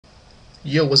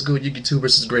Yo, what's good, you YouTubers?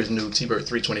 This is Greatest Noob,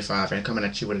 T-Bird325, and coming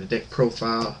at you with a deck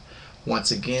profile.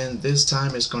 Once again, this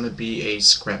time it's going to be a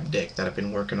scrap deck that I've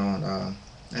been working on.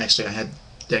 Actually, I had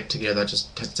deck together. I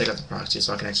just had to take out the proxy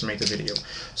so I can actually make the video.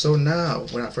 So now,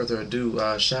 without further ado,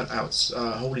 shout outs,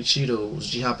 Holy Cheetos,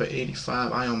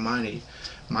 G-Hopper85, Ion Mighty,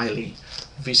 Miley,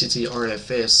 VCT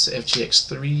RFS,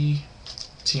 FGX3,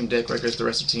 Team Deck Records, the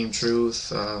rest of Team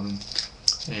Truth,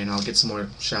 and I'll get some more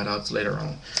shout outs later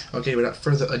on. Okay, without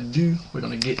further ado, we're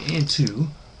going to get into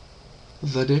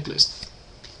the deck list.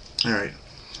 Alright,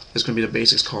 that's going to be the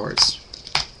basics cards.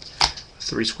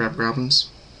 3 Scrap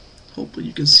Goblins. Hopefully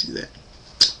you can see that.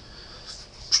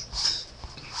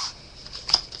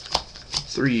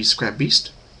 3 Scrap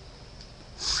Beast.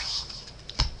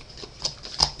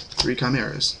 3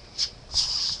 Chimeras.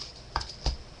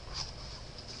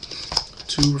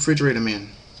 2 Refrigerator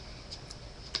Men,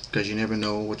 because you never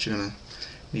know what you're gonna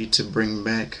need to bring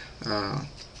back. Your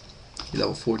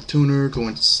level 4 tuner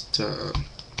going to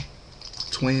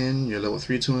twin, your level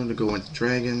 3 tuner to go into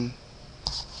dragon.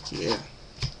 Yeah,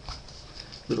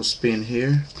 little spin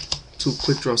here. 2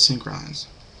 quick draw synchrons.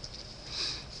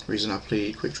 The reason I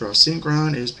played quick draw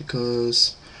synchron is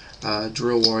because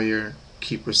Drill Warrior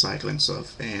keep recycling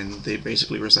stuff, and they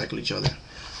basically recycle each other.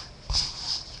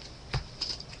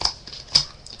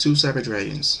 2 Cyber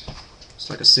Dragons.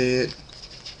 Like I said,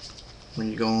 when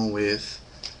you're going with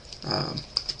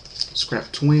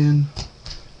Scrap Twin, I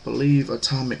believe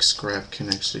Atomic Scrap can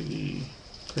actually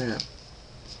grab.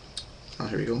 Oh,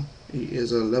 here we go. He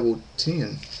is a level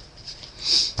 10,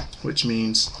 which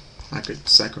means I could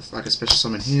special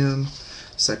summon him,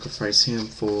 sacrifice him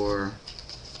for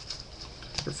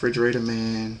Refrigerator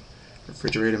Man.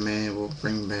 Refrigerator Man will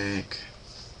bring back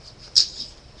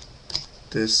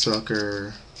this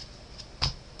sucker.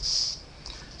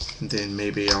 And then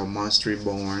maybe our Monster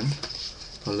Reborn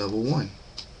for level 1.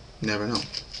 Never know.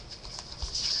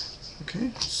 Okay,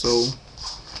 so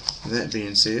that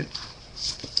being said,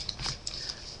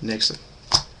 next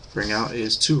bring out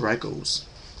is 2 Raikos.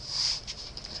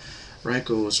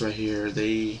 Raikos right here,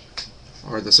 they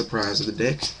are the surprise of the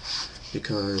deck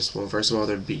because, well, first of all,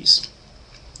 they're beasts.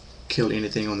 Kill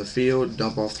anything on the field,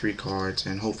 dump off 3 cards,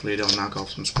 and hopefully they'll knock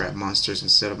off some scrap monsters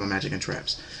instead of my magic and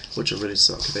traps, which will really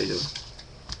suck if they do.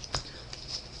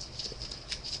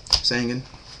 Sangin,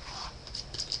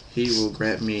 he will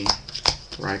grab me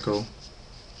Raiko,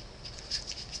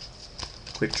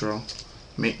 quick draw.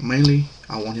 Mainly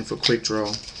I want him for quick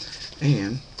draw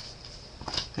and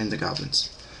the goblins.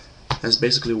 That's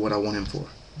basically what I want him for.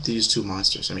 These 2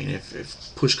 monsters. I mean,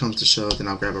 if push comes to shove, then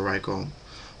I'll grab a Raiko.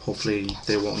 Hopefully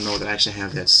they won't know that I actually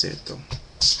have that set though.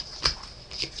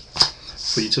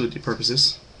 For utility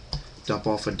purposes, dump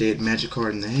off a dead magic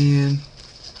card in the hand.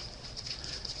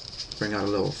 Bring out a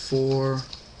level 4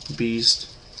 beast,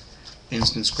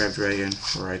 instant Scrap Dragon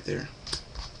right there.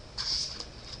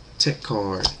 Tech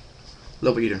card,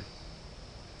 Level Eater.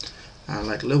 I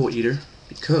like Level Eater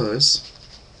because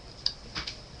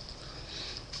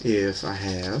if I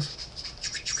have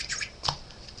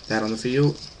that on the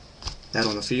field,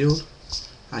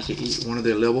 I can eat one of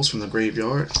their levels from the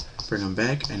graveyard, bring them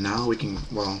back, and now we can,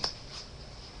 well,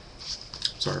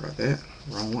 sorry about that,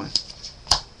 wrong one.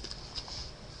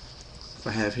 If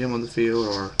I have him on the field,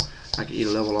 or I can eat a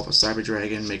level off a Cyber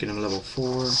Dragon, making him level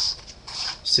 4,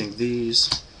 sink these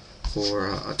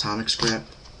for Atomic Scrap,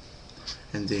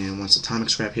 and then once Atomic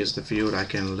Scrap hits the field, I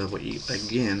can level eat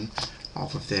again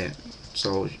off of that.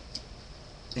 So,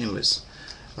 endless.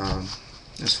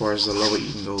 As far as the level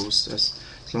eating goes, as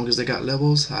long as they got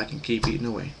levels, I can keep eating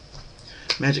away.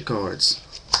 Magic cards.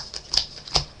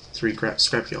 3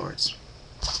 scrap yards.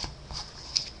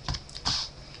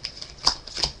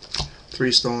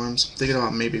 3 storms. Thinking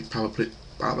about maybe probably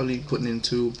putting in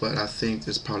 2, but I think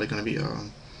it's probably going to be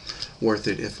worth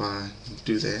it if I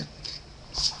do that.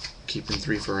 Keeping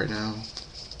 3 for right now.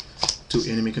 2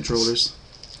 enemy controllers.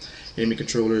 Enemy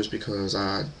controllers because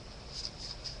I'm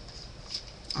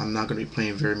not going to be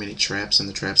playing very many traps, and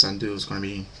the traps I do is going to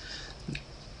be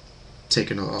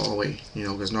taken away. You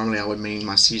know, because normally I would main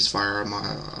my ceasefire,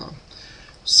 my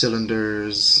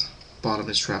cylinders,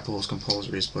 bottomless trap holes,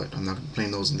 compulsories, but I'm not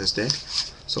playing those in this deck.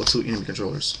 So 2 enemy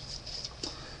controllers.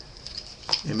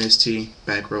 MST,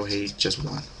 back row hate, just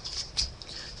 1.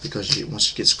 Because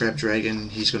once you get Scrap Dragon,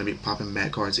 he's going to be popping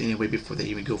bad cards anyway before they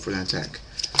even go for their attack.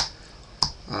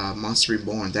 Monster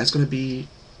Reborn, that's going to be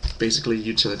basically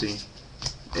utility.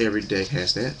 Every deck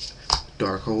has that.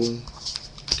 Dark Hole,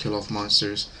 kill off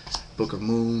monsters. Book of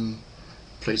Moon,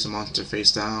 place a monster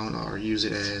face down, or use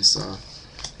it as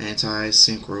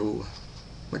anti-synchro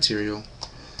material.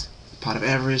 Pot of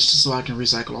Average, so I can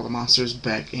recycle all the monsters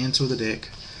back into the deck.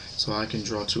 so I can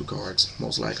draw 2 cards.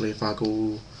 Most likely, if I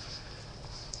go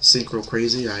synchro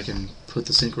crazy, I can put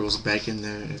the synchros back in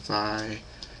there if I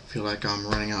feel like I'm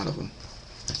running out of them.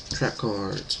 Trap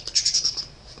cards.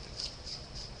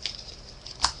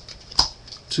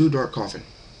 2 Dark Coffin.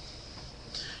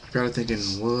 You're probably thinking,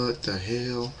 what the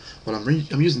hell? Well,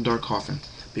 I'm using Dark Coffin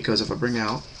because if I bring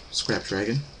out Scrap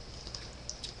Dragon,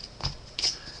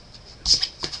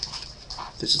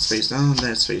 this is face down,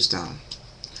 that's face down.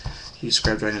 Use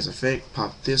Scrap Dragon's effect,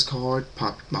 pop this card,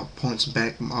 pop my opponent's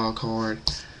back card.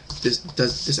 This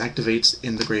activates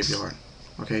in the graveyard.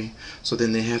 Okay, so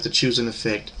then they have to choose an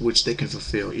effect which they can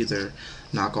fulfill, either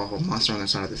knock off a monster on the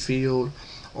side of the field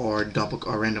or dump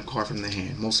a random card from the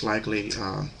hand. Most likely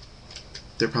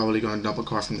they're probably going to dump a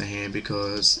card from the hand,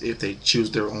 because if they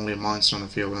choose their only monster on the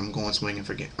field, I'm going swinging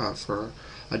for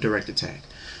a direct attack.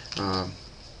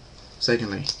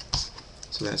 Secondly,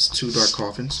 so that's 2 Dark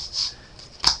Coffins,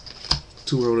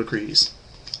 2 Royal Decrees.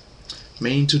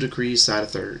 Main 2 Decrees, side a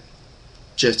third,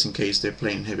 just in case they're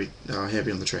playing heavy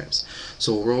on the traps.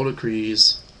 So Royal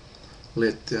Decrees,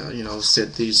 let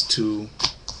set these 2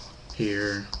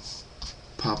 here,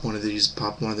 pop one of these,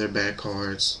 pop one of their bad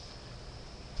cards,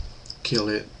 kill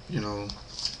it,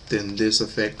 then this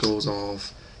effect goes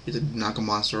off, either knock a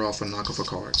monster off or knock off a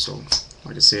card. So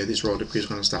like I said, these Royal Decrees are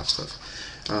going to stop stuff.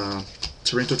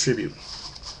 Torrential Tribute.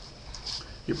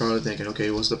 You're probably thinking, okay,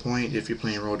 what's the point if you're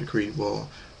playing Royal Decree? Well,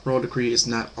 Royal Decree is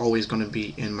not always going to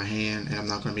be in my hand, and I'm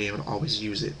not going to be able to always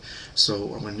use it.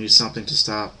 So I'm going to need something to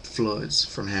stop floods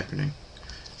from happening,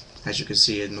 as you can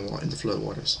see in the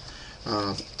floodwaters.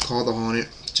 Call the Haunted,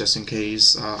 just in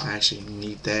case I actually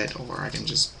need that, or I can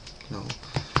just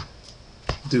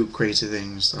do crazy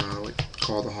things like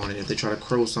Call the Haunted. If they try to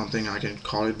crow something, I can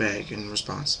call it back in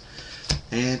response.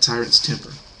 And Tyrant's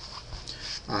Temper.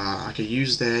 I could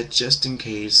use that just in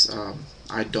case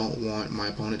I don't want my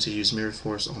opponent to use Mirror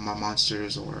Force on my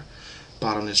monsters, or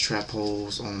Bottomless Trap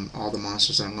Holes on all the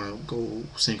monsters that I'm going to go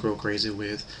synchro crazy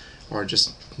with, or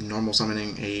just normal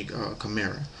summoning a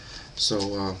Chimera.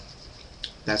 So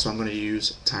that's why I'm going to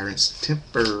use Tyrant's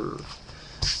Temper.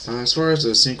 As far as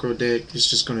the synchro deck, it's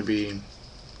just going to be,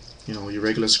 your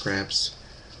regular scraps,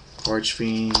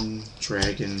 Archfiend,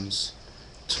 Dragons,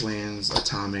 Twins,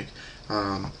 Atomic.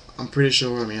 I'm pretty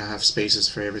sure, I have spaces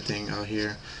for everything out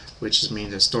here, which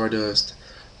means that Stardust,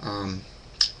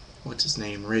 what's his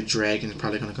name, Red Dragon is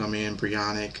probably going to come in,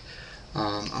 Brionic.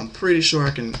 I'm pretty sure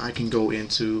I can go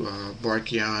into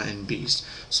Barkion and Beast,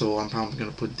 so I'm probably going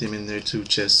to put them in there too,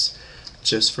 just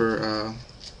for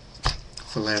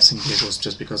laughs and giggles,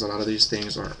 just because a lot of these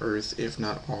things are Earth, if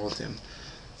not all of them.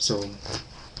 So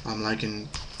I'm liking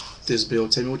this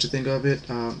build. Tell me what you think of it.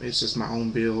 It's just my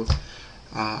own build.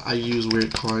 I use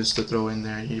weird cards to throw in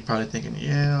there. You're probably thinking,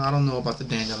 yeah, I don't know about the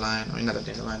Dandelion, not the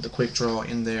Dandelion, the Quick Draw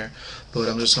in there, but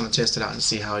I'm just going to test it out and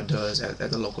see how it does at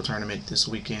the local tournament this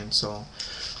weekend. So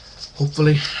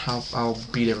hopefully I'll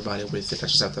beat everybody with it. I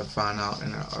just have to find out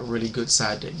a really good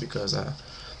side deck, because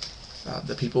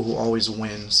the people who always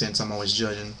win, since I'm always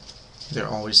judging, they're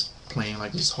always playing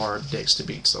like these hard decks to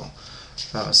beat. So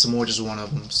Smorge is one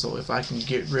of them. So if I can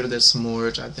get rid of that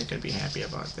Smorge, I think I'd be happy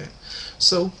about that.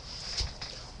 So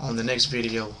on the next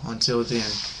video, until then,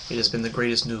 it has been the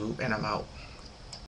greatest Noob, and I'm out.